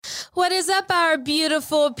What is up, our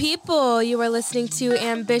beautiful people? You are listening to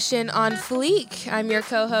Ambition on Fleek. I'm your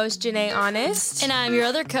co-host, Janae Honest. And I'm your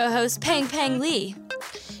other co-host, Pang Pang Lee.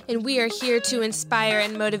 And we are here to inspire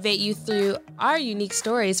and motivate you through our unique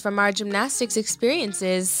stories from our gymnastics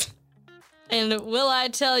experiences. And will I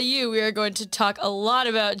tell you, we are going to talk a lot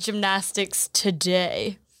about gymnastics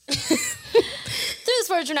today. Through the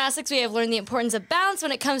sport of gymnastics, we have learned the importance of balance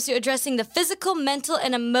when it comes to addressing the physical, mental,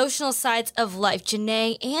 and emotional sides of life.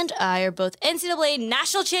 Janae and I are both NCAA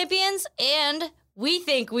national champions, and we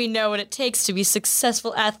think we know what it takes to be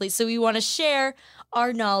successful athletes, so we want to share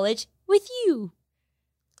our knowledge with you.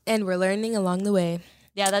 And we're learning along the way.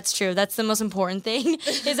 Yeah, that's true. That's the most important thing,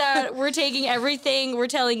 is that we're taking everything we're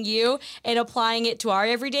telling you and applying it to our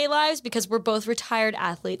everyday lives because we're both retired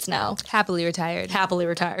athletes now. Happily retired. Happily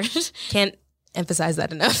retired. Can't emphasize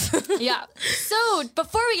that enough. Yeah. So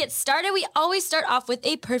before we get started, we always start off with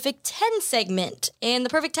a Perfect 10 segment. And the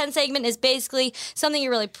Perfect 10 segment is basically something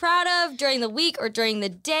you're really proud of during the week or during the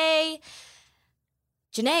day.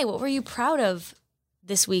 Janae, what were you proud of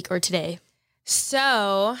this week or today?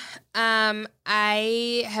 So,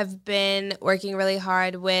 I have been working really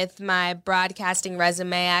hard with my broadcasting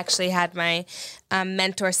resume. I actually had my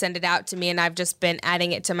mentor send it out to me, and I've just been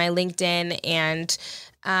adding it to my LinkedIn and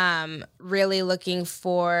really looking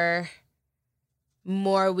for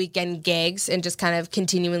more weekend gigs and just kind of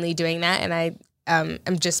continually doing that. And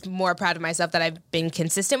I'm just more proud of myself that I've been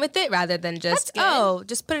consistent with it rather than just,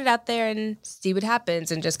 just put it out there and see what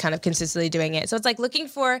happens and just kind of consistently doing it. So it's like looking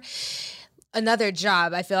for another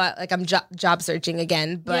job. I feel like I'm job searching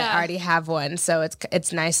again, but I already have one. So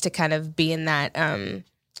it's nice to kind of be in that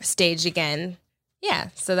stage again. Yeah,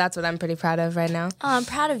 so that's what I'm pretty proud of right now. Oh, I'm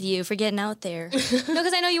proud of you for getting out there. No,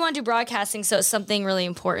 because I know you want to do broadcasting, so it's something really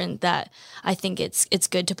important that I think it's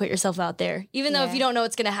good to put yourself out there. Even though if you don't know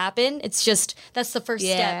what's going to happen, it's just, that's the first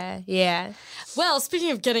step. Yeah. Well,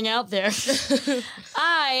 speaking of getting out there,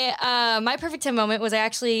 my Perfect 10 moment was I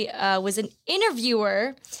actually was an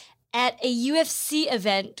interviewer at a UFC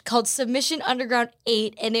event called Submission Underground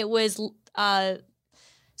 8, and it was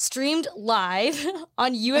streamed live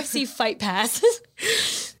on UFC Fight Pass.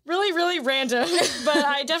 Really, really random, but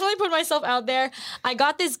I definitely put myself out there. I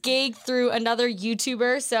got this gig through another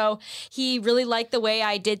YouTuber, so he really liked the way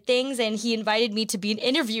I did things, and he invited me to be an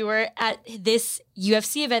interviewer at this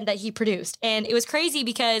UFC event that he produced. And it was crazy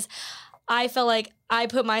because I felt like I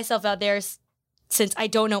put myself out there since I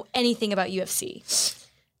don't know anything about UFC.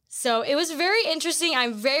 So it was very interesting.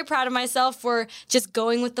 I'm very proud of myself for just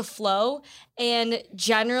going with the flow and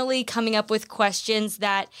generally coming up with questions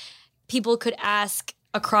that people could ask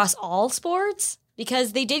across all sports,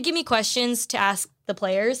 because they did give me questions to ask the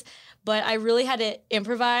players, but I really had to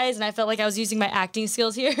improvise, and I felt like I was using my acting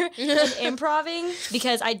skills here, like improving,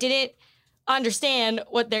 because I didn't understand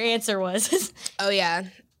what their answer was. Oh, yeah.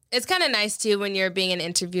 It's kind of nice, too, when you're being an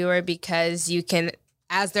interviewer, because you can,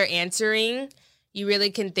 as they're answering, you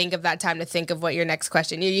really can think of that time to think of what your next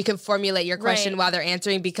question. You can formulate your question while they're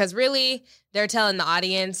answering, because really they're telling the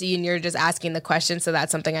audience and you're just asking the question. So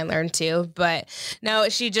that's something I learned too. But no,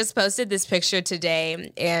 she just posted this picture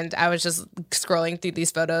today, and I was just scrolling through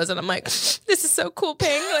these photos, and I'm like, this is so cool,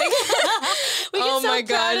 Ping. Like, we get so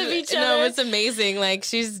proud of each other. No, it's amazing. Like,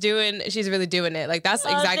 she's really doing it. Like, that's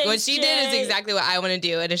exactly what she did is exactly what I want to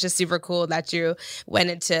do. And it's just super cool that you went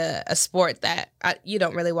into a sport that you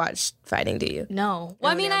don't really watch fighting, do you? No.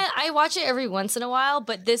 Well, I mean, I watch it every once in a while,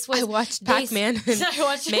 but this was... I watched Pac-Man and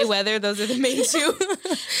Mayweather. Those are the main two.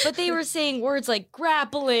 But they were saying words like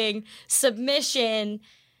grappling, submission,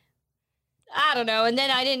 I don't know. And then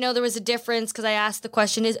I didn't know there was a difference, because I asked the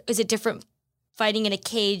question, is it different fighting in a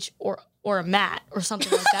cage or a mat or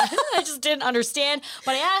something like that? I just didn't understand,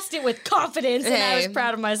 but I asked it with confidence, and I was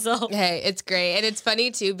proud of myself. Hey, it's great. And it's funny,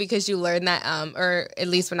 too, because you learn that, or at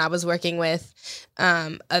least when I was working with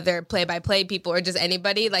other play-by-play people or just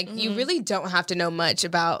anybody, like, you really don't have to know much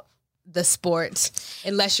about the sport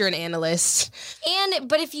unless you're an analyst.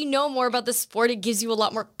 But if you know more about the sport, it gives you a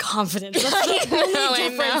lot more confidence. That's the only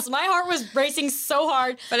difference. My heart was racing so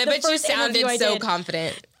hard. But I bet you sounded so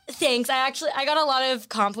confident. Thanks. I got a lot of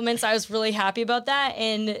compliments. I was really happy about that.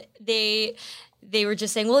 And they were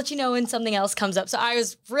just saying, we'll let you know when something else comes up. So I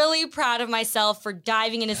was really proud of myself for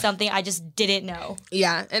diving into something I just didn't know.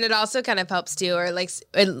 Yeah, and it also kind of helps too, or at least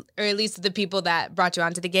the people that brought you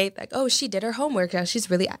onto the gate, like, oh, she did her homework. Now she's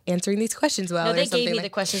really answering these questions well. No, they gave me the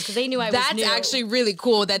questions because they knew I was new. That's actually really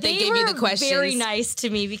cool that they gave you the questions. They were very nice to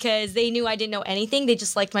me because they knew I didn't know anything. They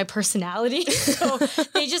just liked my personality. So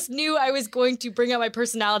they just knew I was going to bring out my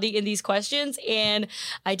personality in these questions, and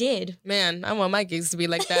I did. Man, I want my gigs to be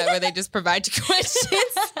like that, where they just provide you questions.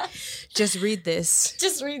 questions. Just read this.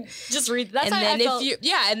 Just read. That's And how then I felt.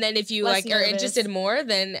 if you less like are nervous. interested more,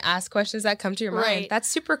 then ask questions that come to your mind. Right. That's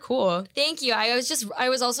super cool. Thank you. I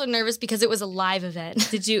was also nervous because it was a live event.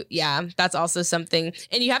 Did you? Yeah, that's also something.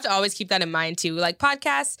 And you have to always keep that in mind too. Like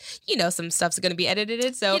podcasts, some stuff's going to be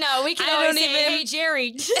edited. So, We can I always don't say, even- hey,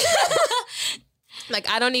 Jerry. like,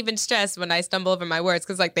 I don't even stress when I stumble over my words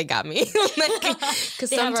because, like, they got me. Because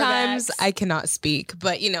They have our sometimes backs. I cannot speak.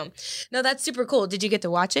 But, no, that's super cool. Did you get to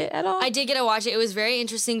watch it at all? I did get to watch it. It was very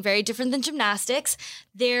interesting, very different than gymnastics.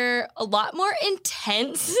 They're a lot more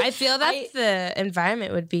intense. I feel that the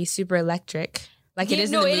environment would be super electric. Like it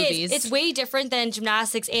is in the movies. It's way different than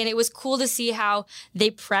gymnastics, and it was cool to see how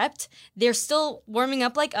they prepped. They're still warming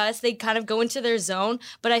up like us. They kind of go into their zone,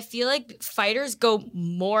 but I feel like fighters go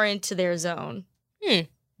more into their zone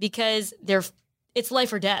because it's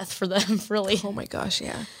life or death for them, really. Oh my gosh,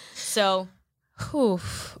 yeah. So, Whew.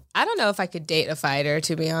 I don't know if I could date a fighter,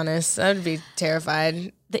 to be honest. I would be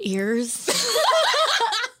terrified. the ears.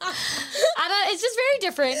 It's just very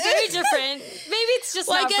different. Very different. Maybe it's just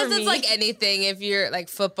Well, I not guess for it's me. like anything. If you're like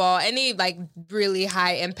football, any like really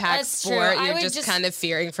high impact That's true. sport, I you're would just just- kind of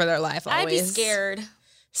fearing for their life always. I'd be scared.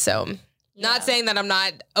 So, Yeah. not saying that I'm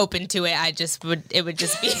not open to it. It would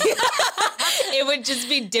just be it would just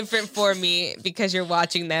be different for me because you're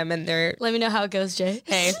watching them and they're Let me know how it goes, Jay.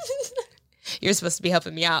 hey, you're supposed to be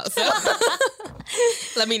helping me out. So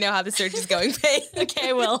let me know how the search is going, Faye. Okay,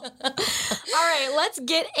 I will. All right, let's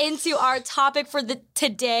get into our topic for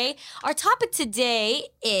today. Our topic today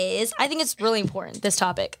is, I think it's really important, this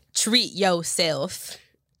topic. Treat yourself.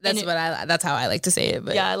 That's that's how I like to say it.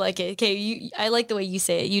 But Yeah, I like it. Okay, I like the way you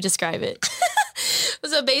say it. You describe it.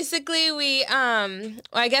 So basically we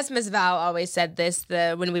I guess Miss Val always said this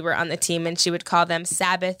when we were on the team, and she would call them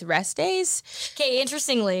Sabbath rest days. Okay,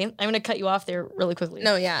 interestingly, I'm going to cut you off there really quickly.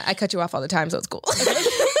 No, yeah, I cut you off all the time, so it's cool.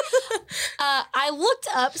 I looked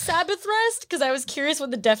up Sabbath rest because I was curious what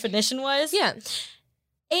the definition was. Yeah.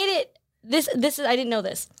 This is I didn't know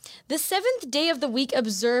this. The seventh day of the week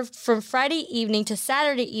observed from Friday evening to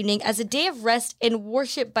Saturday evening as a day of rest and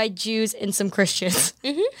worship by Jews and some Christians.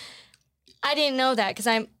 Mhm. I didn't know that because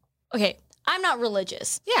I'm not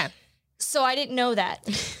religious. Yeah. So I didn't know that.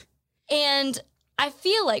 And I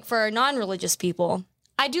feel like for our non-religious people,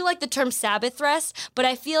 I do like the term Sabbath rest, but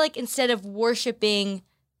I feel like instead of worship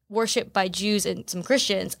by Jews and some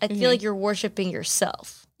Christians, I feel like you're worshiping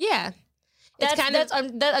yourself. Yeah.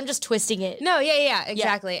 I'm just twisting it. No, yeah,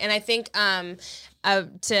 exactly. And I think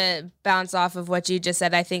to bounce off of what you just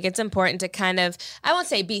said, I think it's important to kind of, I won't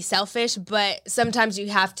say be selfish, but sometimes you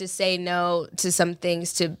have to say no to some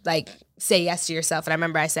things to like say yes to yourself. And I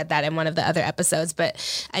remember I said that in one of the other episodes, but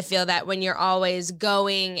I feel that when you're always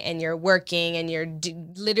going and you're working and you're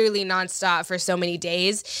literally nonstop for so many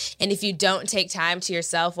days, and if you don't take time to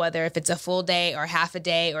yourself, whether if it's a full day or half a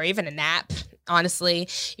day or even a nap, honestly,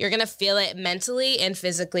 you're going to feel it mentally and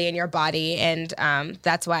physically in your body. And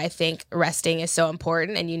that's why I think resting is so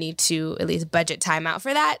important, and you need to at least budget time out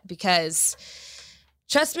for that, because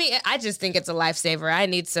trust me, I just think it's a lifesaver. I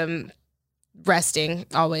need some resting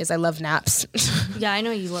always. I love naps. Yeah, I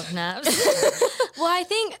know you love naps. Well, I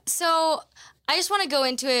think so. I just want to go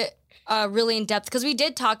into it really in depth because we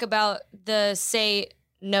did talk about the say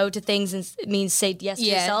no to things and it means say yes to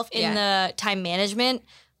yourself in the time management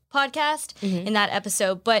podcast in that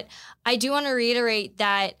episode. But I do want to reiterate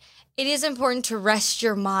that it is important to rest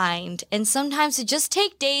your mind and sometimes to just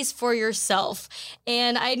take days for yourself.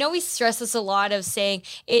 And I know we stress this a lot of saying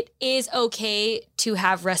it is okay to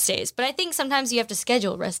have rest days, but I think sometimes you have to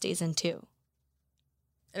schedule rest days in too.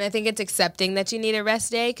 And I think it's accepting that you need a rest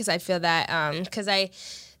day, because I feel that, because I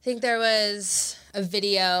think there was a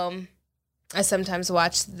video, I sometimes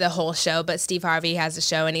watch the whole show, but Steve Harvey has a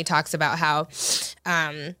show and he talks about how,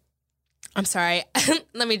 I'm sorry,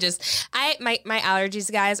 let me just, my allergies,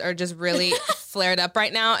 guys, are just really flared up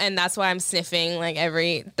right now, and that's why I'm sniffing like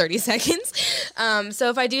every 30 seconds. So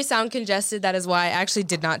if I do sound congested, that is why I actually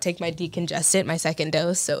did not take my decongestant, my second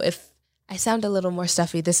dose. So if I sound a little more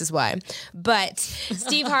stuffy, this is why. But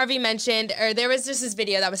Steve Harvey mentioned, or there was just this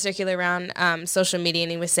video that was circulating around social media,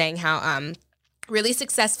 and he was saying how really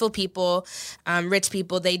successful people, rich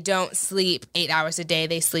people, they don't sleep 8 hours a day.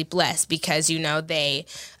 They sleep less because, they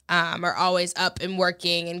are always up and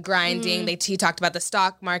working and grinding. He talked about the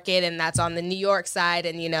stock market, and that's on the New York side.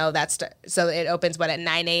 And, so it opens, at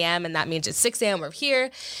 9 a.m., and that means it's 6 a.m. over here.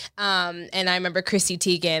 And I remember Chrissy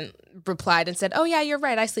Teigen replied and said, oh, yeah, you're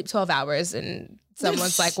right. I sleep 12 hours. And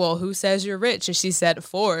someone's like, well, who says you're rich? And she said,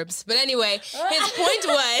 Forbes. But anyway, his point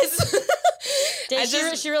was...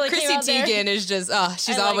 She really Chrissy came out there. Teigen is just,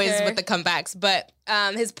 she's I like always her. with the comebacks. But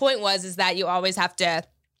his point is that you always have to...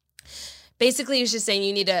 Basically, he was just saying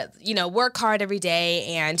you need to, work hard every day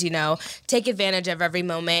and, take advantage of every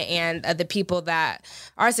moment. And the people that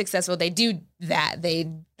are successful, they do that.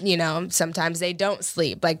 They, sometimes they don't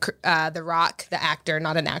sleep. Like The Rock, the actor,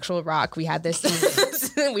 not an actual rock. We had this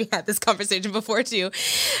conversation before too.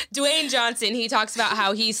 Dwayne Johnson, he talks about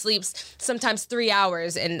how he sleeps sometimes 3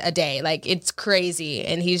 hours in a day. Like, it's crazy.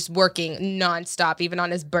 And he's working nonstop. Even on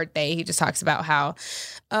his birthday, he just talks about how,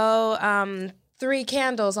 3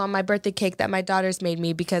 candles on my birthday cake that my daughters made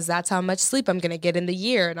me because that's how much sleep I'm going to get in the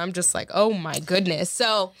year. And I'm just like, oh my goodness.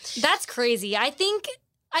 So that's crazy. I think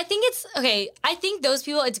it's okay. I think those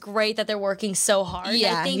people, it's great that they're working so hard.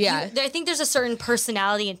 Yeah, I think there's a certain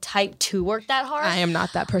personality and type to work that hard. I am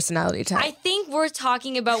not that personality type. I think we're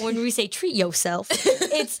talking about when we say treat yourself.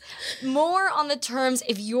 It's more on the terms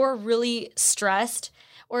if you're really stressed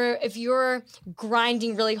or if you're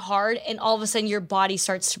grinding really hard and all of a sudden your body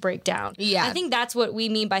starts to break down. Yeah. I think that's what we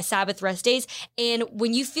mean by Sabbath rest days. And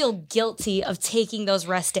when you feel guilty of taking those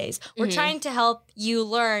rest days, we're trying to help you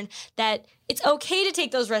learn that it's okay to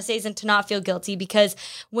take those rest days and to not feel guilty, because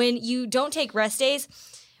when you don't take rest days,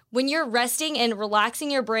 when you're resting and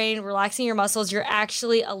relaxing your brain, relaxing your muscles, you're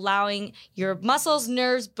actually allowing your muscles,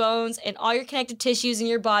 nerves, bones, and all your connective tissues in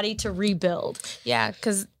your body to rebuild. Yeah,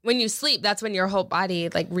 because when you sleep, that's when your whole body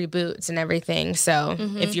like reboots and everything. So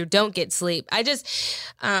if you don't get sleep,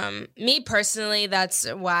 me personally, that's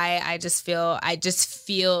why I just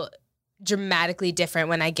feel dramatically different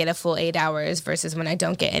when I get a full 8 hours versus when I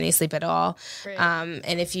don't get any sleep at all. Right.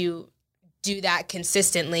 And if you do that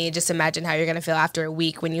consistently, just imagine how you're going to feel after a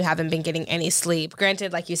week when you haven't been getting any sleep.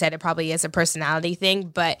 Granted, like you said, it probably is a personality thing,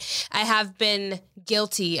 but I have been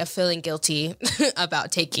guilty of feeling guilty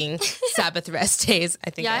about taking Sabbath rest days. I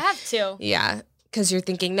think I have too. Yeah. Because you're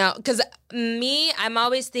thinking, no. Because I'm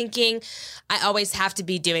always thinking I always have to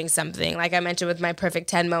be doing something. Like I mentioned with my Perfect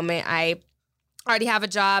 10 moment, I already have a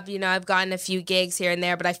job. I've gotten a few gigs here and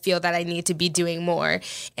there, but I feel that I need to be doing more.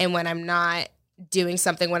 And when I'm not doing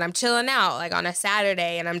something, when I'm chilling out, like on a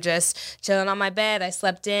Saturday and I'm just chilling on my bed, I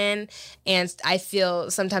slept in, and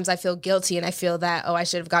sometimes I feel guilty and I feel that, I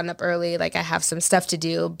should have gotten up early. Like I have some stuff to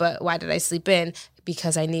do, but why did I sleep in?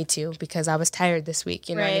 Because I need to, because I was tired this week.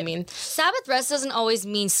 You know what I mean? Sabbath rest doesn't always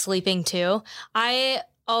mean sleeping too. I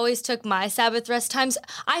always took my Sabbath rest times.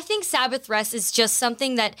 I think Sabbath rest is just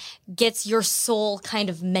something that gets your soul kind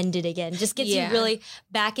of mended again, just gets you really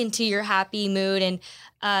back into your happy mood and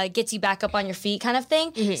gets you back up on your feet kind of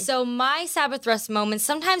thing. So my Sabbath rest moments,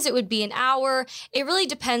 sometimes it would be an hour. It really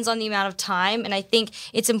depends on the amount of time. And I think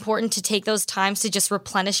it's important to take those times to just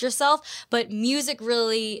replenish yourself. But music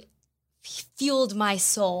really fueled my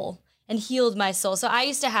soul and healed my soul. So I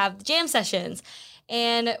used to have jam sessions.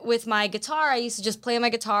 And with my guitar, I used to just play my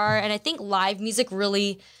guitar. And I think live music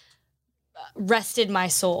really rested my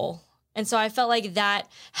soul. And so I felt like that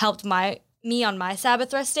helped me on my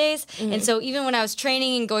Sabbath rest days. And so even when I was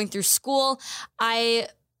training and going through school,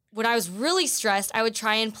 when I was really stressed, I would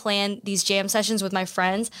try and plan these jam sessions with my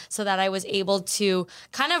friends so that I was able to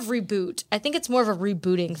kind of reboot. I think it's more of a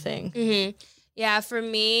rebooting thing. Yeah, for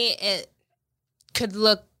me, it could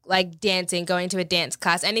look like dancing, going to a dance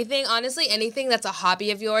class, anything that's a hobby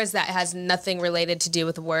of yours that has nothing related to do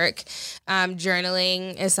with work.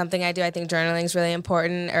 Journaling is something I do. I think journaling is really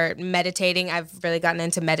important, or meditating. I've really gotten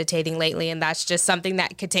into meditating lately, and that's just something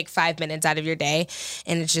that could take 5 minutes out of your day,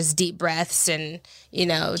 and it's just deep breaths and, Do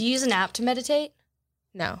you use an app to meditate?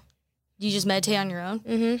 No. Do you just meditate on your own?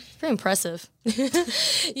 It's pretty impressive.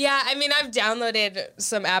 Yeah, I've downloaded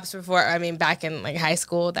some apps before. Back in like high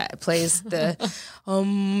school, that plays the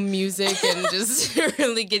music and just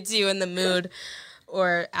really gets you in the mood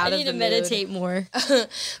or out of the mood. I need to meditate more.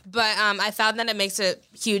 But I found that it makes a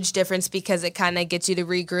huge difference because it kind of gets you to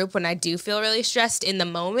regroup when I do feel really stressed in the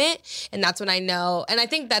moment, and that's when I know. And I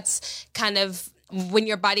think that's kind of when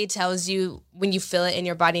your body tells you, when you feel it in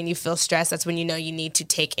your body and you feel stress, that's when you know you need to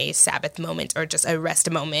take a Sabbath moment or just a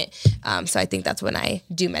rest moment. So I think that's when I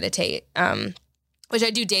do meditate, which I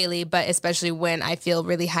do daily, but especially when I feel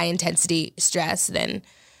really high intensity stress, then.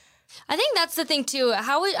 I think that's the thing too.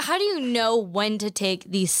 How do you know when to take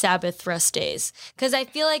these Sabbath rest days? Because I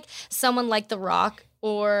feel like someone like The Rock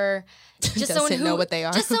or just someone who know what they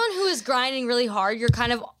are. Just someone who is grinding really hard,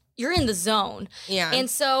 you're in the zone. Yeah. And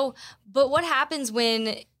so, but what happens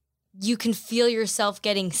when you can feel yourself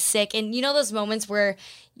getting sick, and those moments where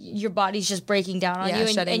your body's just breaking down on you,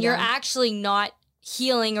 and you're actually not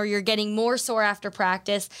healing or you're getting more sore after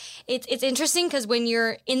practice. It's interesting because when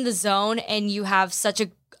you're in the zone and you have such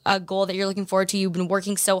a goal that you're looking forward to, you've been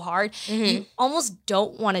working so hard, you almost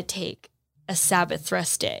don't want to take a Sabbath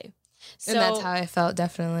rest day. So, and that's how I felt,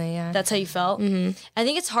 definitely, yeah. That's how you felt? Mm-hmm. I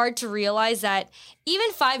think it's hard to realize that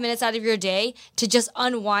even 5 minutes out of your day to just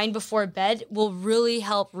unwind before bed will really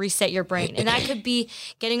help reset your brain. And that could be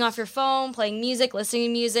getting off your phone, playing music, listening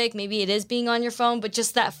to music. Maybe it is being on your phone, but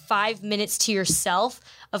just that 5 minutes to yourself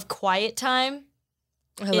of quiet time.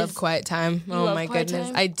 I love quiet time. Oh, my goodness.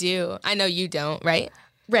 Time? I do. I know you don't, right?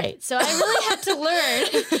 Right. So I really had to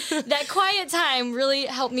learn that quiet time really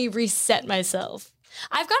helped me reset myself.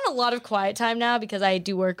 I've gotten a lot of quiet time now because I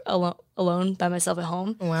do work alone by myself at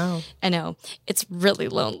home. Wow. I know. It's really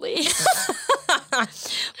lonely. But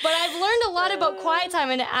I've learned a lot about quiet time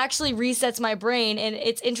and it actually resets my brain. And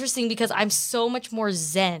it's interesting because I'm so much more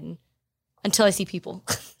zen until I see people.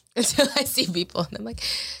 Until I see people. And I'm like,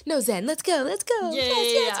 no, zen, let's go. Yeah.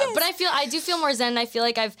 Yes. But I do feel more zen. And I feel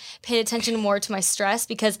like I've paid attention more to my stress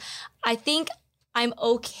because I think I'm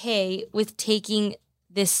okay with taking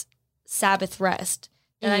this Sabbath rest.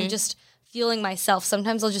 And I'm just feeling myself.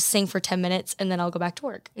 Sometimes I'll just sing for 10 minutes and then I'll go back to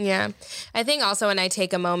work. Yeah. I think also when I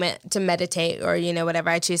take a moment to meditate or,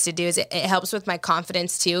 whatever I choose to do is it helps with my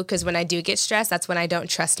confidence too. Because when I do get stressed, that's when I don't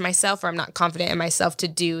trust myself or I'm not confident in myself to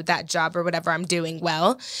do that job or whatever I'm doing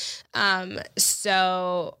well.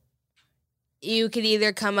 So you could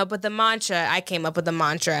either come up with a mantra. I came up with a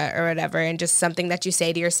mantra or whatever, and just something that you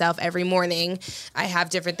say to yourself every morning. I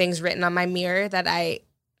have different things written on my mirror that I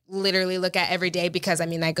literally look at every day because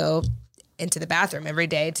I go into the bathroom every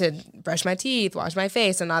day to brush my teeth, wash my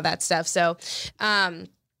face and all that stuff. So kind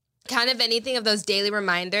of anything of those daily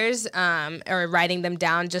reminders or writing them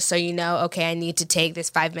down just so you know, okay, I need to take this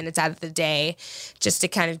 5 minutes out of the day just to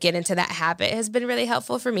kind of get into that habit has been really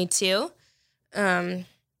helpful for me too. What?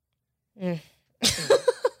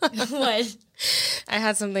 I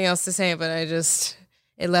had something else to say, but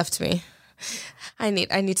it left me. I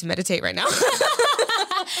need to meditate right now.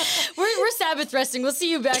 We're Sabbath resting. We'll see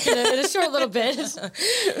you back in a short little bit.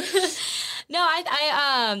 No,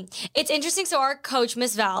 it's interesting. So our coach,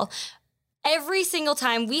 Miss Val, every single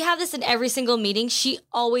time we have this in every single meeting, she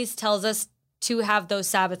always tells us to have those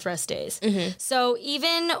Sabbath rest days. Mm-hmm. So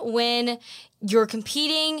even when you're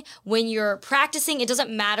competing, when you're practicing, it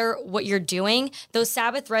doesn't matter what you're doing. Those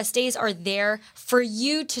Sabbath rest days are there for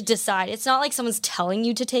you to decide. It's not like someone's telling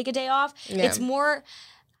you to take a day off. Yeah. It's more,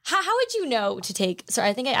 how would you know to take, sorry,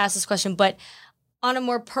 I think I asked this question, but on a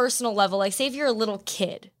more personal level, like say if you're a little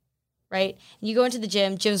kid, right? You go into the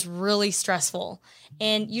gym's really stressful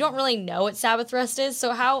and you don't really know what Sabbath rest is.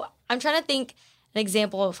 So I'm trying to think an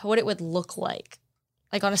example of what it would look like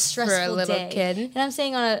on a stressful day. For a little kid. And I'm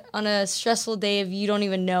saying on a stressful day if you don't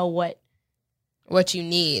even know what you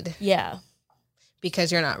need. Yeah.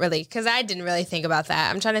 Because you're not really, because I didn't really think about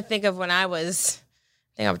that. I'm trying to think of when I would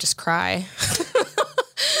just cry.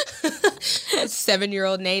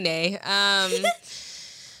 7-year-old Nene.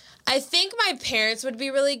 I think my parents would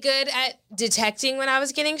be really good at detecting when I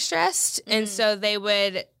was getting stressed. Mm. And so they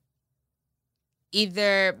would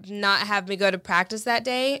either not have me go to practice that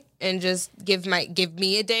day and just give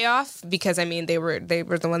me a day off because they were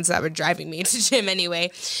the ones that were driving me to gym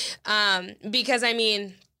anyway. Because I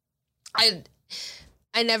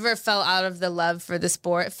never fell out of the love for the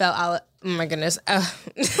sport. Oh my goodness.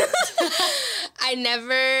 I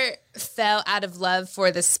never fell out of love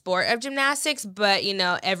for the sport of gymnastics, but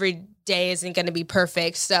every day isn't going to be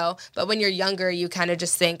perfect. So, but when you're younger, you kind of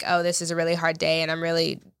just think, oh, this is a really hard day and I'm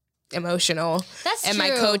really emotional. That's and true.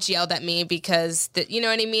 My coach yelled at me because you know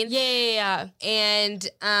what I mean? Yeah. And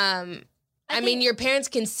your parents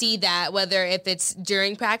can see that whether if it's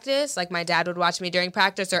during practice, like my dad would watch me during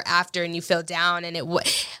practice, or after, and you feel down, and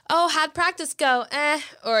how'd practice go?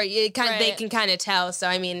 Or they can kind of tell. So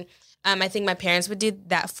I think my parents would do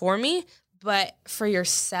that for me, but for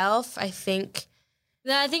yourself, I think.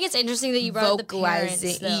 I think it's interesting that you brought up the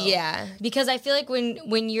parents, though. Yeah. Because I feel like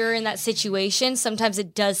when you're in that situation, sometimes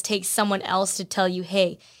it does take someone else to tell you,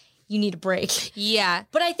 hey, you need a break. Yeah.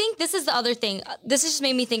 But I think this is the other thing. This just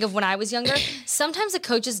made me think of when I was younger. Sometimes the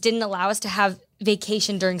coaches didn't allow us to have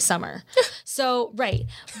vacation during summer. So, right.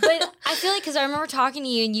 But I feel like, because I remember talking to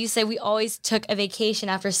you and you said we always took a vacation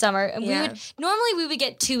after summer. And we would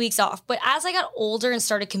get 2 weeks off. But as I got older and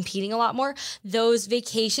started competing a lot more, those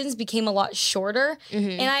vacations became a lot shorter.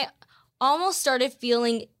 Mm-hmm. And I almost started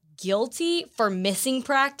feeling guilty for missing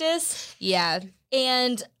practice. Yeah.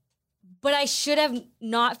 And but I should have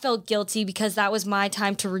not felt guilty because that was my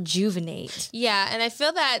time to rejuvenate. Yeah, and I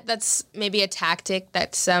feel that that's maybe a tactic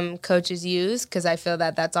that some coaches use because I feel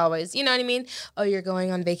that that's always, you know what I mean? Oh, you're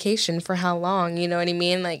going on vacation for how long? You know what I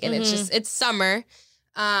mean? Like, and it's summer.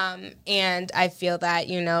 And I feel that,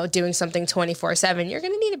 doing something 24/7, you're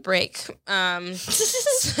going to need a break. So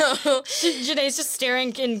Janae's just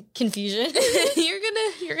staring in confusion. you're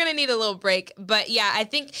going to need a little break. But yeah, I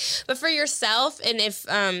think, but for yourself, and if,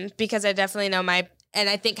 because I definitely know and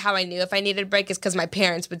I think how I knew if I needed a break is because my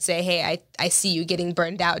parents would say, hey, I see you getting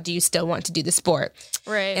burned out. Do you still want to do the sport?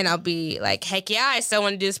 Right. And I'll be like, heck yeah, I still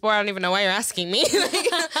want to do the sport. I don't even know why you're asking me.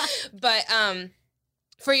 But,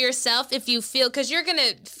 for yourself, if you feel, because you're going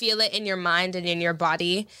to feel it in your mind and in your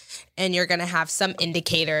body, and you're going to have some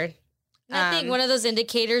indicator. I think one of those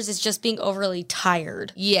indicators is just being overly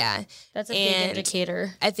tired. Yeah. That's a big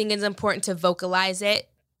indicator. I think it's important to vocalize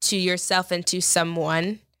it to yourself and to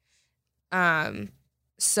someone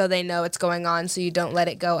so they know what's going on, so you don't let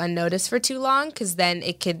it go unnoticed for too long, because then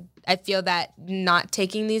I feel that not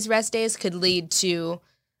taking these rest days could lead to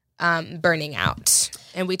burning out.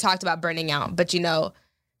 And we talked about burning out, but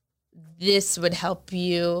this would help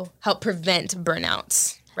prevent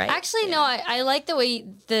burnouts, right? Actually, no, I like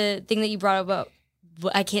the thing that you brought up about,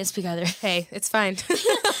 I can't speak either. Hey, it's fine.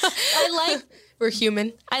 We're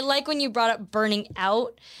human. I like when you brought up burning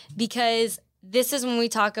out, because this is when we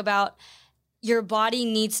talk about your body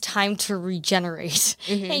needs time to regenerate.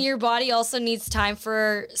 Mm-hmm. And your body also needs time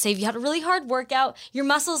for, say if you had a really hard workout, your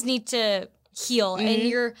muscles need to heal. Mm-hmm. And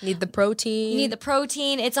you need the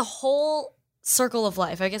protein. It's a whole circle of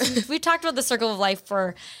life. I guess we've talked about the circle of life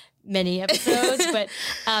for many episodes, but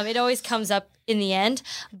it always comes up in the end.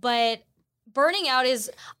 But burning out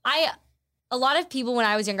is, a lot of people when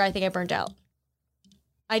I was younger, I think I burnt out.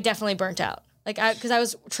 I definitely burnt out. Because I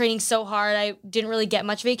was training so hard, I didn't really get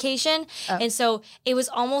much vacation. Oh. And so it was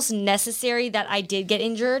almost necessary that I did get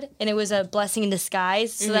injured, and it was a blessing in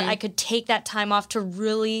disguise so that I could take that time off to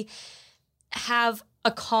really have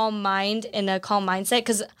a calm mind and a calm mindset.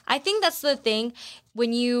 Because I think that's the thing,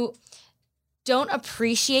 when you don't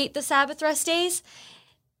appreciate the Sabbath rest days,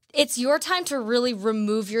 it's your time to really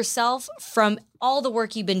remove yourself from all the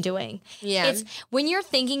work you've been doing. Yeah. It's when you're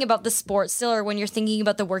thinking about the sport still, or when you're thinking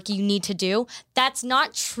about the work you need to do, that's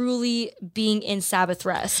not truly being in Sabbath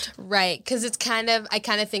rest. Right. Because I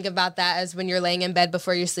kind of think about that as when you're laying in bed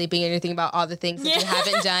before you're sleeping and you're thinking about all the things that you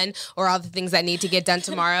haven't done, or all the things that need to get done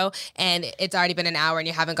tomorrow. And it's already been an hour and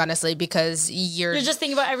you haven't gone to sleep because you're just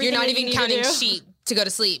thinking about everything. You're not that even you counting to sheep to go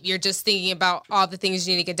to sleep. You're just thinking about all the things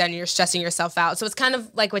you need to get done, and you're stressing yourself out. So it's kind of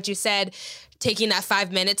like what you said, taking that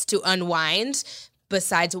 5 minutes to unwind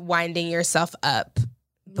besides winding yourself up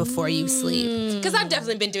before you sleep. Because I've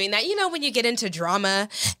definitely been doing that. When you get into drama,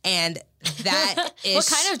 and that is... What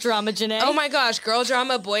kind of drama, Janae? Oh my gosh, girl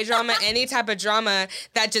drama, boy drama, any type of drama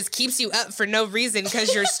that just keeps you up for no reason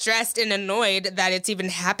because you're stressed and annoyed that it's even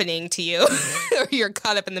happening to you, or you're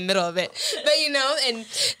caught up in the middle of it. But, and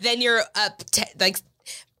then you're up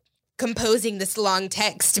composing this long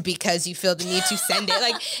text because you feel the need to send it.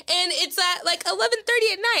 And it's at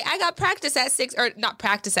 11:30 at night. I got practice at 6, or not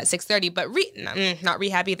practice at 6:30, but not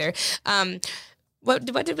rehab either. What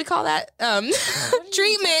did we call that?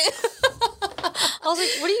 Treatment. I was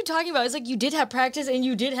like, what are you talking about? It's like, you did have practice and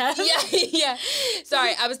you did have... Yeah.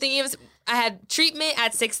 Sorry, I was thinking I had treatment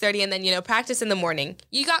at 6:30 and then, practice in the morning.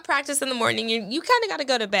 You got practice in the morning. You kind of got to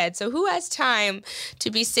go to bed. So who has time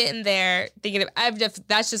to be sitting there thinking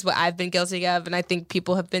that's just what I've been guilty of. And I think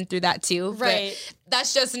people have been through that too. Right. But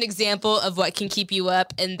that's just an example of what can keep you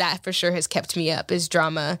up. And that for sure has kept me up, is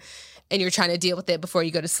drama. And you're trying to deal with it before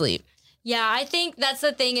you go to sleep. Yeah, I think that's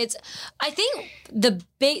the thing. I think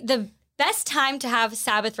the best time to have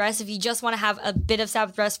Sabbath rest, if you just want to have a bit of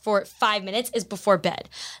Sabbath rest for 5 minutes, is before bed.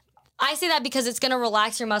 I say that because it's going to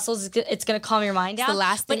relax your muscles. It's going to calm your mind down. It's the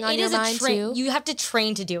last thing on your mind, too. You have to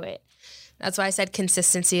train to do it. That's why I said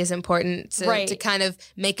consistency is important, to kind of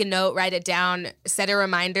make a note, write it down, set a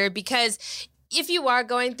reminder, because if you are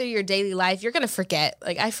going through your daily life, you're going to forget.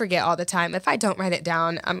 I forget all the time. If I don't write it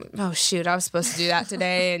down, oh shoot, I was supposed to do that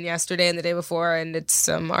today and yesterday and the day before, and it's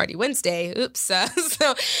already Wednesday. Oops. So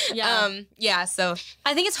So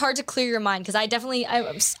I think it's hard to clear your mind, because I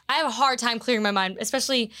have a hard time clearing my mind,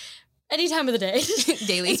 especially any time of the day.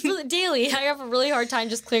 Daily. Daily. I have a really hard time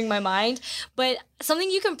just clearing my mind. But something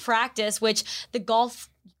you can practice, which the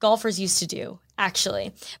golfers used to do,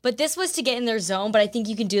 actually. But this was to get in their zone, but I think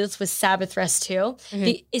you can do this with Sabbath rest too.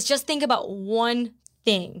 Mm-hmm. It's just think about one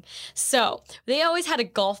thing. So they always had a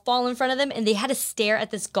golf ball in front of them and they had to stare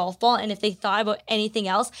at this golf ball. And if they thought about anything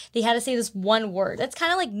else, they had to say this one word. That's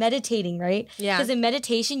kind of like meditating, right? Yeah. Because in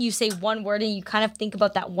meditation, you say one word and you kind of think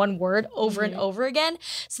about that one word over and over again.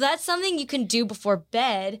 So that's something you can do before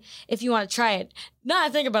bed if you want to try it. Now I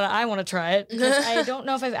think about it, I want to try it because I don't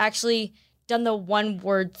know if I've actually done the one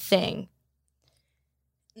word thing.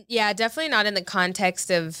 Yeah, definitely not in the context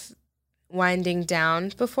of winding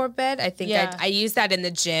down before bed. I think I use that in the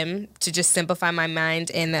gym to just simplify my mind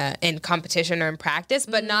in competition or in practice,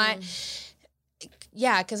 but not.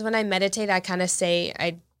 Yeah, because when I meditate, I kind of say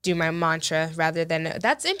I do my mantra rather than.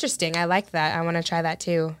 That's interesting. I like that. I want to try that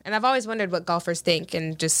too. And I've always wondered what golfers think,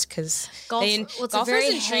 and just because it's a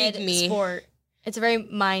very head sport. It's a very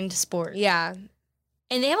mind sport. Yeah,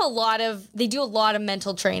 and they do a lot of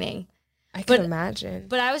mental training. I can imagine.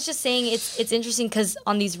 But I was just saying it's interesting because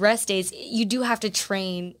on these rest days, you do have to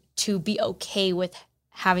train to be okay with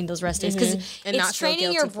having those rest days because it's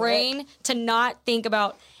training your brain to not think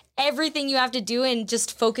about everything you have to do and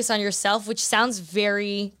just focus on yourself, which sounds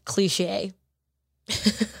very cliche.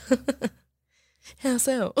 How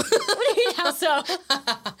so? What do you mean, how so?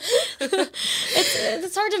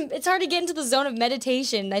 It's hard to get into the zone of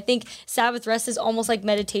meditation. I think Sabbath rest is almost like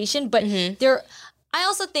meditation, but I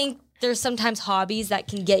also think there's sometimes hobbies that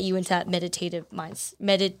can get you into that meditation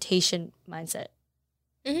mindset.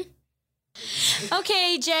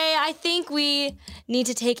 Okay, Jay, I think we need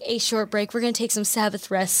to take a short break. We're going to take some Sabbath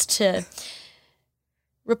rest to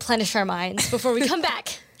replenish our minds before we come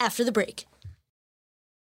back after the break.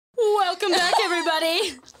 Welcome back,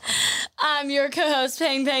 everybody. I'm your co-host,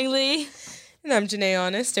 Peng Lee. And I'm Janae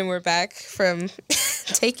Honest, and we're back from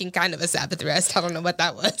taking kind of a Sabbath rest. I don't know what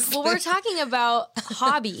that was. Well, we're talking about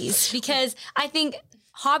hobbies because I think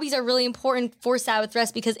hobbies are really important for Sabbath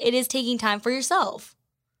rest because it is taking time for yourself.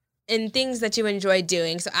 And things that you enjoy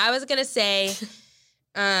doing. So I was going to say...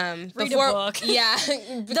 read a book. Yeah.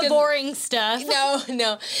 The boring stuff.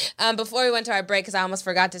 No. Before we went to our break, because I almost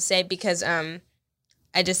forgot to say, because...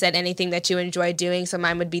 I just said anything that you enjoy doing, so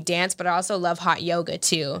mine would be dance, but I also love hot yoga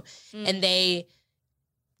too. And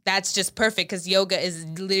that's just perfect because yoga is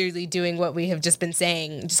literally doing what we have just been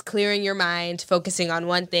saying, just clearing your mind, focusing on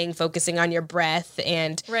one thing, focusing on your breath,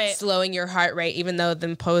 and slowing your heart rate, even though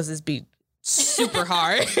the poses be super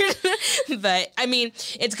hard. But I mean,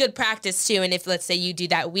 it's good practice too. And if, let's say, you do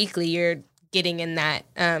that weekly, you're getting in that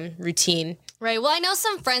routine. Right. Well, I know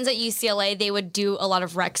some friends at UCLA, they would do a lot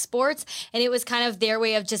of rec sports, and it was kind of their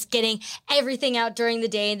way of just getting everything out during the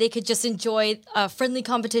day. They could just enjoy a friendly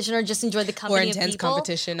competition or just enjoy the company of people. Or intense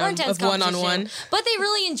competition. One-on-one. But they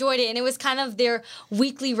really enjoyed it, and it was kind of their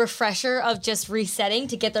weekly refresher of just resetting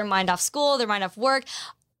to get their mind off school, their mind off work.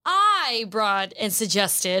 I brought and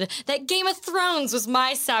suggested that Game of Thrones was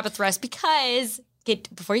my Sabbath rest because,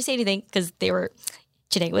 before you say anything, because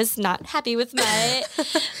Janae was not happy with my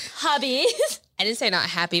hobby. I didn't say not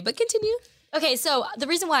happy, but continue. Okay, so the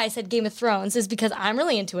reason why I said Game of Thrones is because I'm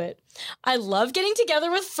really into it. I love getting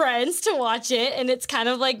together with friends to watch it, and it's kind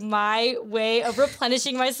of like my way of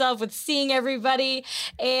replenishing myself with seeing everybody,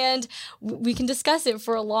 and we can discuss it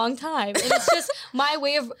for a long time. And it's just my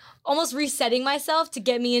way of almost resetting myself to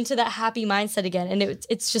get me into that happy mindset again. And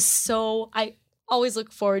it's just so, I always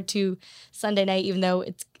look forward to Sunday night, even though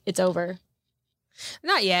it's over.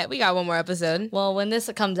 Not yet. We got one more episode. Well, when this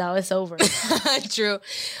comes out, it's over. True.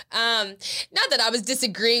 Not that I was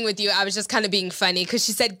disagreeing with you. I was just kind of being funny because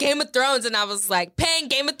she said Game of Thrones, and I was like, Peng,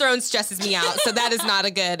 Game of Thrones stresses me out. So that is not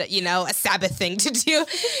a good, a Sabbath thing to do.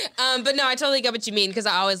 But no, I totally get what you mean because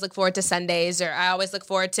I always look forward to Sundays, or I always look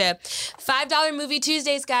forward to $5 Movie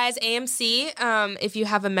Tuesdays, guys, AMC. If you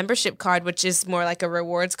have a membership card, which is more like a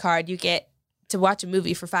rewards card, you get to watch a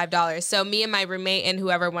movie for $5. So me and my roommate and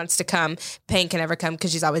whoever wants to come, Peng can never come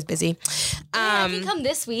because she's always busy. I can come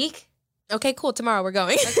this week. Okay, cool. Tomorrow we're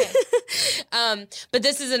going. Okay. But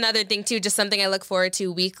this is another thing too, just something I look forward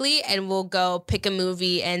to weekly, and we'll go pick a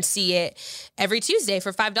movie and see it every Tuesday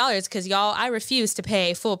for $5 because y'all, I refuse to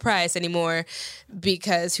pay full price anymore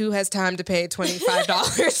because who has time to pay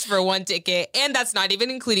 $25 for one ticket? And that's not even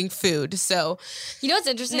including food. So you know what's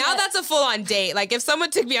interesting? Now that's a full on date. Like if someone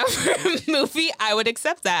took me out for a movie, I would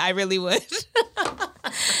accept that. I really would.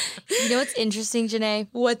 You know what's interesting, Janae?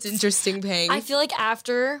 What's interesting, Peng? I feel like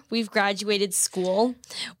after we've graduated school,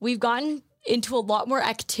 we've gotten into a lot more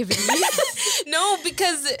activities. No,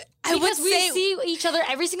 because we see each other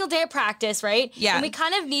every single day at practice, right? Yeah. And we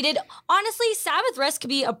kind of needed, honestly, Sabbath rest could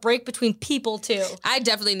be a break between people too. I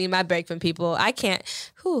definitely need my break from people. I can't.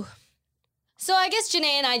 Whew. So I guess Janae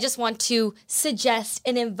and I just want to suggest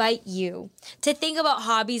and invite you to think about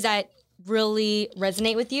hobbies that really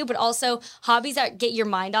resonate with you, but also hobbies that get your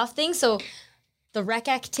mind off things. So the rec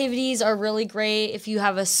activities are really great. If you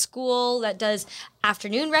have a school that does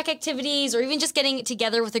afternoon rec activities, or even just getting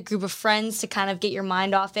together with a group of friends to kind of get your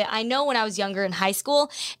mind off it. I know when I was younger in high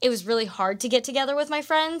school, it was really hard to get together with my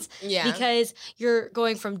friends because you're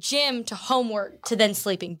going from gym to homework to then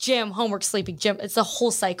sleeping, gym, homework, sleeping, gym. It's a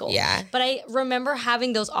whole cycle. Yeah. But I remember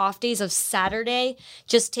having those off days of Saturday,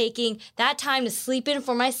 just taking that time to sleep in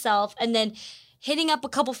for myself and then hitting up a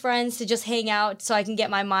couple friends to just hang out so I can get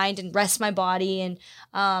my mind and rest my body. And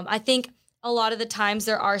I think a lot of the times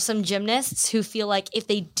there are some gymnasts who feel like if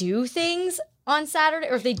they do things on Saturday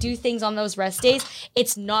or if they do things on those rest days,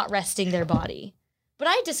 it's not resting their body. But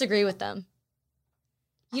I disagree with them.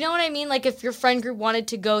 You know what I mean? Like if your friend group wanted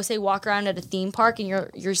to go, say, walk around at a theme park and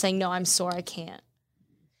you're saying, no, I'm sore, I can't.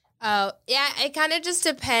 Oh, yeah, it kind of just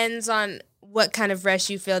depends on what kind of rest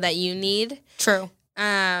you feel that you need. True.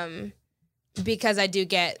 Because I do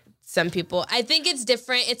get some people. I think it's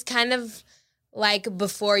different. It's kind of like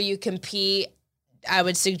before you compete, I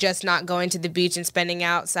would suggest not going to the beach and spending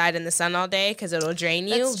outside in the sun all day because it'll drain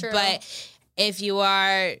you. That's true. But if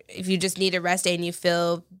you just need a rest day and you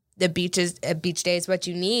feel a beach day is what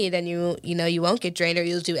you need, and you won't get drained, or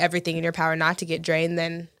you'll do everything in your power not to get drained,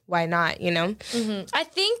 then why not? Mm-hmm. I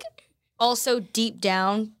think also deep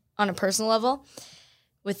down on a personal level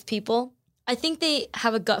with people, I think they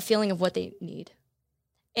have a gut feeling of what they need.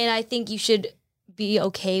 And I think you should be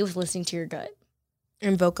okay with listening to your gut.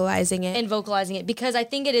 And vocalizing it. Because I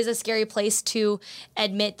think it is a scary place to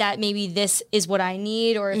admit that maybe this is what I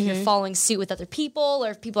need, or if you're following suit with other people, or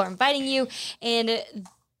if people are inviting you. And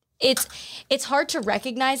it's hard to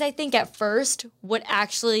recognize, I think, at first what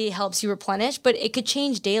actually helps you replenish, but it could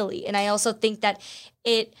change daily. And I also think that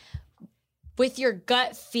with your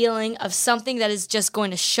gut feeling of something that is just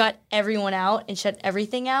going to shut everyone out and shut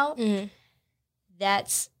everything out,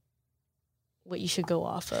 that's what you should go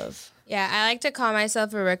off of. Yeah, I like to call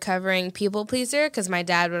myself a recovering people pleaser because my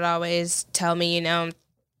dad would always tell me,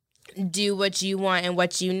 do what you want and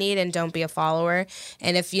what you need and don't be a follower.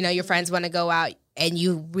 And if, your friends want to go out and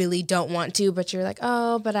you really don't want to, but you're like,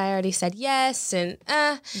 oh, but I already said yes. And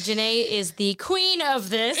Janae is the queen of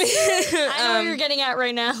this. I know what you're getting at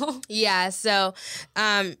right now. Yeah, so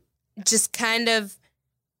just kind of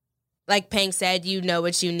like Pang said, you know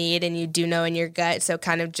what you need and you do know in your gut. So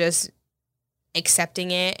kind of just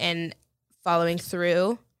accepting it and following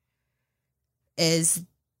through is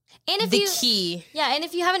the key. Yeah, and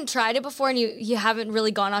if you haven't tried it before and you haven't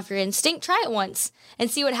really gone off your instinct, try it once and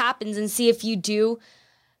see what happens and see if you do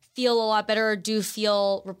feel a lot better or do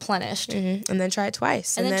feel replenished. And then try it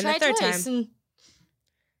twice. And then try a third it twice time. And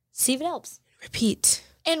see if it helps. Repeat.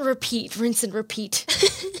 And repeat. Rinse and repeat.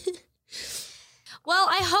 Well,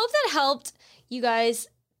 I hope that helped you guys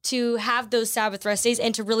to have those Sabbath rest days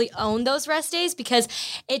and to really own those rest days, because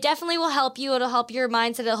it definitely will help you. It'll help your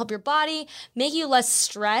mindset. It'll help your body, make you less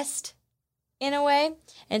stressed in a way.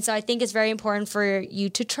 And so I think it's very important for you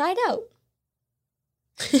to try it out.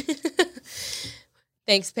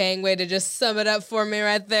 Thanks, Pang. Way to just sum it up for me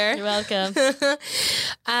right there. You're welcome.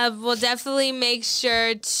 We'll definitely make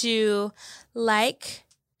sure to like,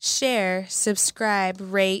 share, subscribe,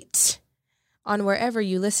 rate on wherever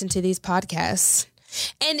you listen to these podcasts.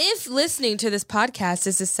 And if listening to this podcast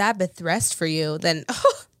is a Sabbath rest for you, then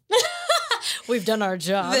we've done our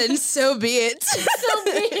job. Then so be it. So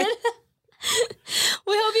be it.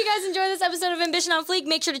 We hope you guys enjoy this episode of Ambition on Fleek.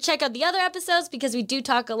 Make sure to check out the other episodes because we do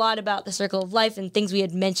talk a lot about the circle of life and things we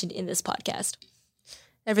had mentioned in this podcast.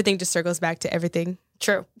 Everything just circles back to everything.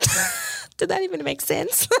 True. Did that even make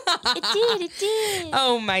sense? It did.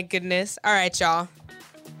 Oh my goodness. All right, y'all.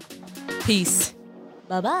 Peace.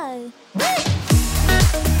 Bye-bye.